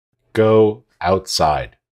Go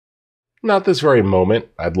outside. Not this very moment,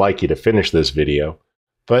 I'd like you to finish this video,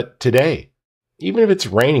 but today, even if it's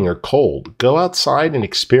raining or cold, go outside and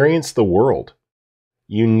experience the world.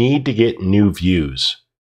 You need to get new views.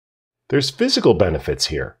 There's physical benefits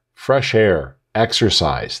here: fresh air,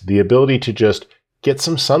 exercise, the ability to just get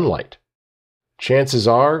some sunlight. Chances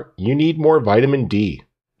are you need more vitamin D.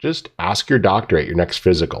 Just ask your doctor at your next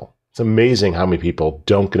physical. It's amazing how many people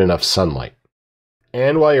don't get enough sunlight.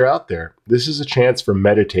 And while you're out there, this is a chance for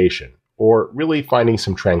meditation, or really finding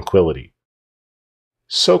some tranquility.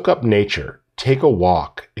 Soak up nature, take a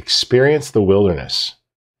walk, experience the wilderness.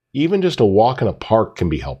 Even just a walk in a park can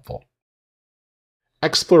be helpful.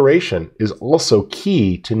 Exploration is also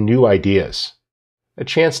key to new ideas. A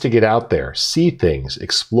chance to get out there, see things,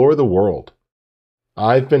 explore the world.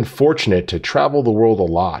 I've been fortunate to travel the world a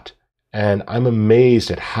lot, and I'm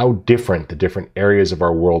amazed at how different the different areas of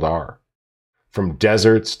our world are. From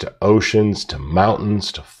deserts to oceans to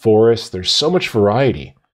mountains to forests, there's so much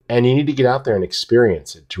variety, and you need to get out there and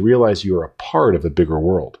experience it to realize you are a part of a bigger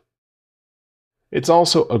world. It's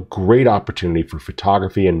also a great opportunity for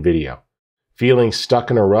photography and video. Feeling stuck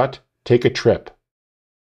in a rut? Take a trip.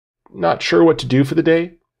 Not sure what to do for the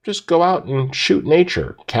day? Just go out and shoot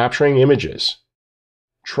nature, capturing images.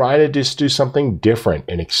 Try to just do something different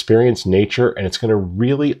and experience nature, and it's going to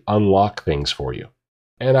really unlock things for you.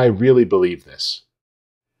 And I really believe this.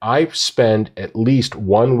 I spend at least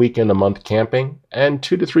 1 weekend a month camping and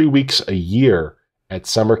 2 to 3 weeks a year at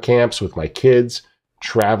summer camps with my kids,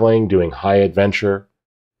 traveling, doing high adventure.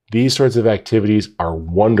 These sorts of activities are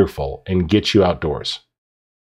wonderful and get you outdoors.